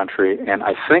fascinating country, and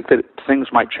I think that things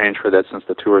might change for that since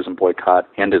the tourism boycott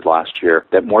ended last year,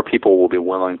 that more people will be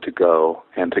willing to go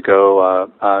and to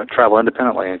go travel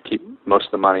independently and keep most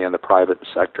of the money in the private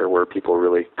sector where people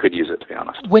really could use it, to be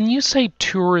honest. When you say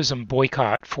tourism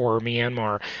boycott for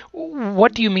Myanmar,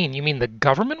 what do you mean? You mean the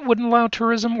government wouldn't allow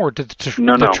tourism, or the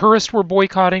tourists were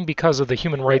boycotting because of the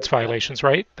human rights violations,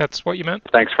 right? That's what you meant?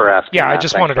 Thanks for asking. Yeah, I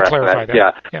just wanted to clarify that.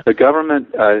 Yeah. The government,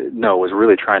 was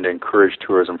really trying to encourage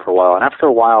tourism for a while, and after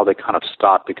a while they kind of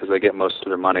stopped because they get most of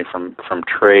their money from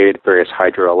trade, various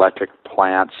hydroelectric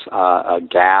plants,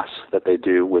 gas that they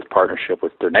do with partnership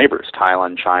with their neighbors,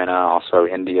 Thailand, China, also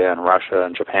India and Russia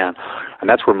and Japan, and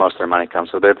that's where most of their money comes.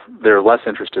 So they're less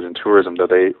interested in tourism, though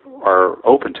they are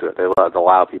open to it. They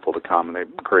allow people to come and they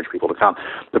encourage people to come.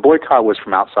 The boycott was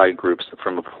from outside groups,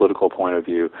 from a political point of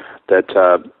view, that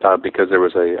because there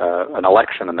was an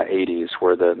election in the 80s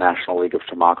where the National League of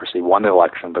Democracy won the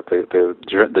election, but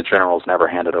the generals never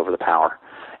handed over the power.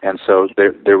 And so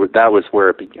that was where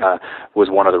it was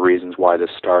one of the reasons why this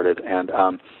started. And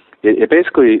it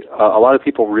basically, a lot of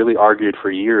people really argued for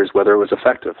years whether it was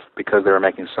effective because they were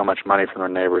making so much money from their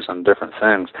neighbors on different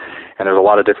things. And there's a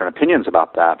lot of different opinions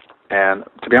about that. And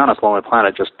to be honest, Lonely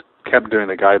Planet just kept doing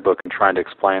the guidebook and trying to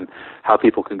explain how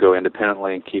people can go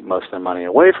independently and keep most of their money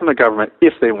away from the government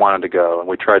if they wanted to go. And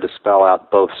we tried to spell out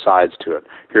both sides to it.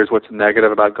 Here's what's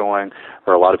negative about going,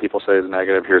 or a lot of people say is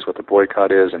negative. Here's what the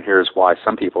boycott is, and here's why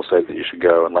some people say that you should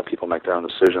go and let people make their own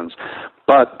decisions.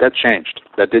 But that changed.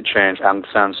 That did change. Aung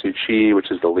San Suu Kyi,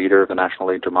 which is the leader of the National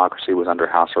League for Democracy, was under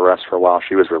house arrest for a while.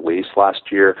 She was released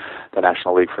last year. The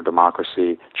National League for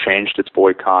Democracy changed its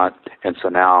boycott, and so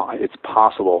now it's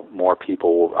possible more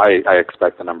people, I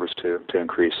expect the numbers to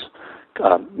increase.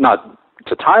 Not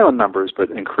to Thailand numbers, but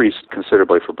increased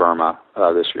considerably for Burma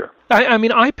this year. I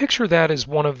mean, I picture that as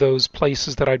one of those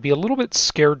places that I'd be a little bit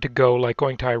scared to go, like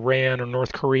going to Iran or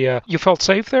North Korea. You felt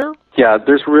safe there? Yeah,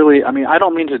 there's really, I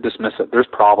don't mean to dismiss it. There's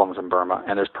problems in Burma,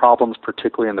 and there's problems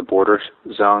particularly in the border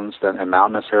zones and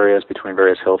mountainous areas between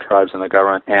various hill tribes and the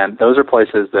government. And those are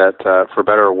places that, for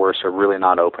better or worse, are really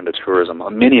not open to tourism.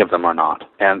 Many of them are not.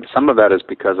 And some of that is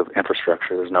because of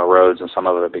infrastructure. There's no roads, and some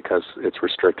of it because it's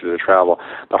restricted to travel.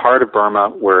 The heart of Burma,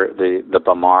 where the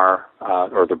Bamar,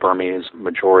 or the Burmese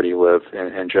majority live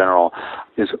in general,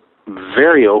 is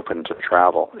very open to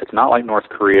travel. It's not like North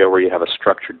Korea where you have a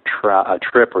structured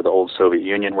trip, or the old Soviet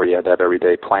Union where you had to have every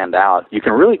day planned out. You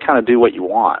can really kind of do what you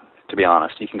want, to be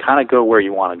honest. You can kind of go where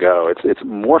you want to go. It's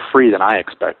more free than I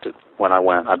expected when I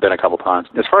went. I've been a couple times.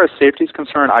 As far as safety is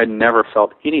concerned, I never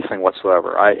felt anything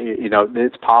whatsoever.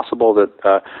 It's possible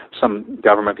that some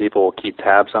government people will keep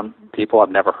tabs on people. I've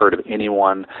never heard of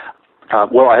anyone.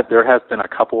 There have been a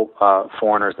couple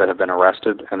foreigners that have been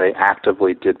arrested, and they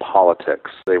actively did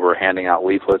politics. They were handing out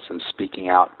leaflets and speaking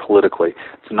out politically.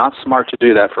 It's not smart to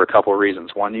do that for a couple of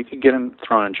reasons. One, you could get them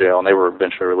thrown in jail, and they were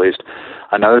eventually released.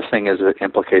 Another thing is it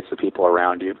implicates the people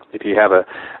around you. If you have a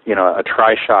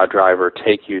trishaw driver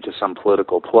take you to some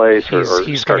political place,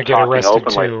 he's start get talking arrested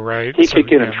openly, too, right? He could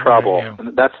get in trouble. Yeah.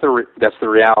 And that's the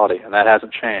reality, and that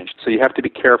hasn't changed. So you have to be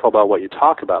careful about what you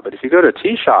talk about. But if you go to a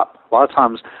tea shop, a lot of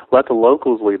times let the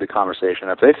locals lead the conversation.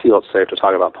 If they feel it's safe to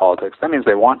talk about politics, that means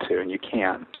they want to, and you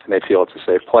can. And they feel it's a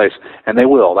safe place, and they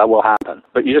will. That will happen.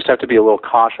 But you just have to be a little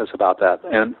cautious about that.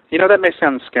 And that may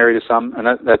sound scary to some, and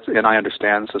I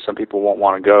understand. So some people won't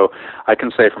want to go. I can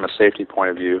say from a safety point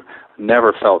of view,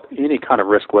 never felt any kind of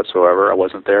risk whatsoever. I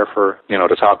wasn't there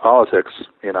to talk politics.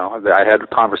 I had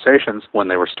conversations when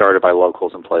they were started by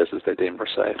locals in places they deemed were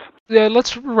safe.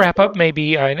 Let's wrap up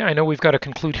maybe. I know we've got to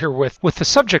conclude here with the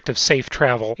subject of safe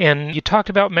travel. And you talked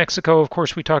about Mexico. Of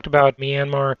course, we talked about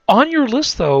Myanmar. On your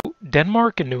list, though,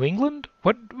 Denmark and New England?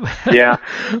 What? Yeah.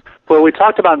 Well, we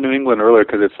talked about New England earlier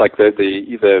because it's like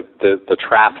the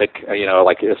traffic,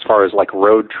 like as far as like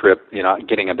road trip,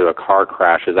 getting into a car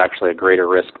crash is actually a greater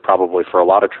risk probably for a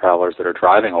lot of travelers that are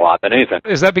driving a lot than anything.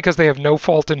 Is that because they have no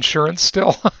fault insurance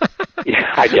still?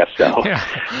 Yeah, I guess so. Yeah.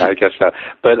 I guess so.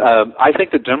 But I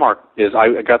think that Denmark is.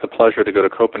 I got the pleasure to go to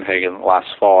Copenhagen last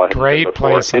fall. Great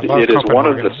place. It is one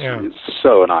of the. It's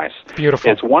so nice.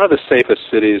 Beautiful. It's one of the safest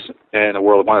cities in the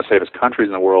world. One of the safest countries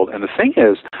in the world. And the thing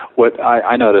is, what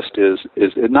I noticed is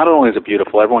not only is it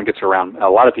beautiful, everyone gets around. A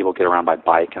lot of people get around by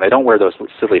bike, and they don't wear those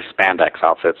silly spandex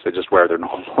outfits. They just wear their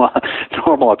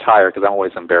normal attire because I'm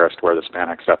always embarrassed to wear the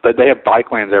spandex stuff. But they have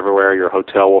bike lanes everywhere. Your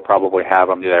hotel will probably have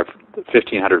them. They have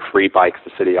 1,500 free bikes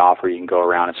the city offer. You can go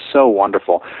around. It's so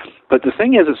wonderful. But the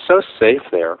thing is, it's so safe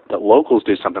there that locals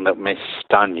do something that may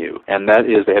stun you, and that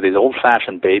is they have these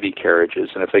old-fashioned baby carriages,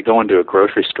 and if they go into a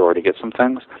grocery store to get some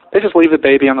things, they just leave the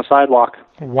baby on the sidewalk.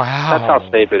 Wow. That's how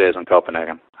safe it is in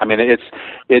Copenhagen. I mean, it's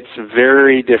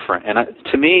very different, and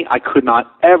to me, I could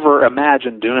not ever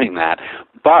imagine doing that.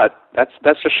 But that's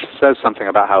just says something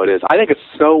about how it is. I think it's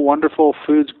so wonderful.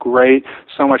 Food's great.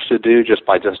 So much to do just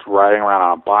by just riding around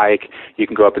on a bike. You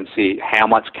can go up and see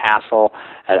Hamlet's castle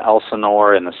at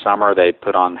Elsinore in the summer. They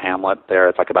put on Hamlet there.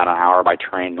 It's like about an hour by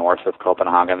train north of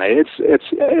Copenhagen.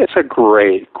 It's a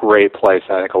great place.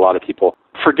 I think a lot of people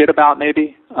forget about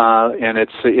maybe. And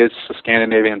it's a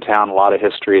Scandinavian town. A lot of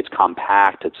history. It's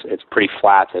compact. It's pretty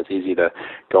flat. So it's easy to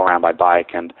go around by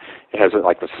bike, and it has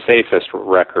like the safest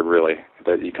record really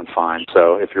that you can find.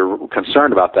 So if you're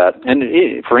concerned about that,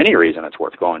 and for any reason, it's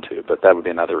worth going to, but that would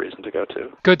be another reason to go to.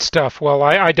 Good stuff. Well,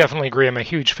 I definitely agree. I'm a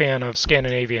huge fan of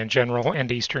Scandinavia in general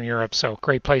and Eastern Europe, so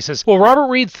great places. Well, Robert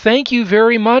Reid, thank you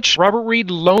very much. Robert Reid,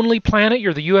 Lonely Planet,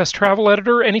 you're the U.S. travel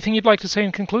editor. Anything you'd like to say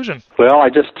in conclusion? Well, I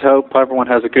just hope everyone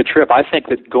has a good trip. I think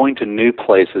that going to new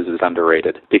places is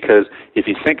underrated, because if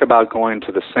you think about going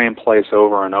to the same place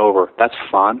over and over, that's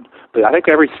fun. But I think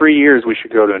every 3 years we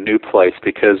should go to a new place,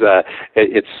 because I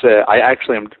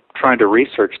actually am trying to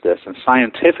research this, and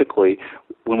scientifically,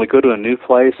 when we go to a new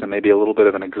place and maybe a little bit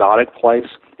of an exotic place,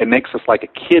 it makes us like a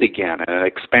kid again, and it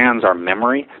expands our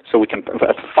memory. So we can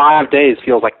 5 days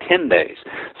feels like 10 days.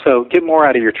 So get more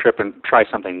out of your trip and try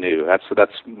something new. That's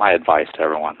my advice to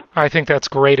everyone. I think that's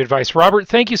great advice. Robert,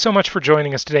 thank you so much for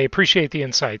joining us today. Appreciate the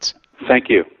insights. Thank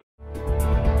you.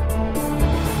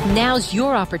 Now's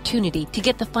your opportunity to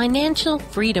get the Financial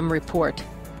Freedom Report.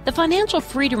 The Financial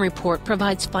Freedom Report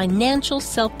provides financial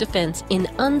self-defense in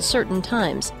uncertain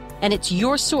times, and it's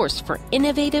your source for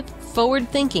innovative,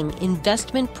 forward-thinking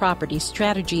investment property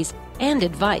strategies and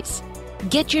advice.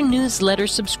 Get your newsletter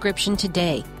subscription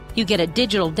today. You get a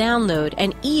digital download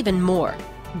and even more.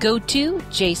 Go to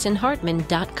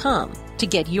jasonhartman.com to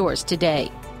get yours today.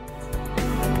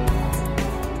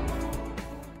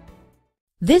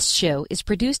 This show is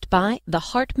produced by the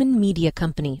Hartman Media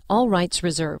Company, all rights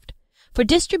reserved. For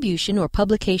distribution or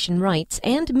publication rights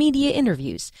and media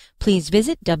interviews, please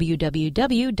visit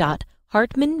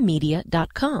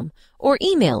www.hartmanmedia.com or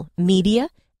email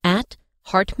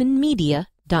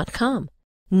media@hartmanmedia.com.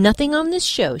 Nothing on this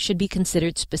show should be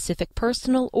considered specific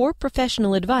personal or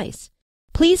professional advice.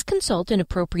 Please consult an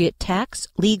appropriate tax,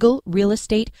 legal, real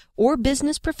estate, or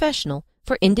business professional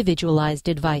for individualized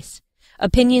advice.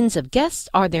 Opinions of guests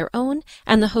are their own,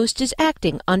 and the host is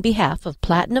acting on behalf of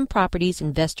Platinum Properties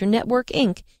Investor Network,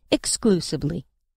 Inc. exclusively.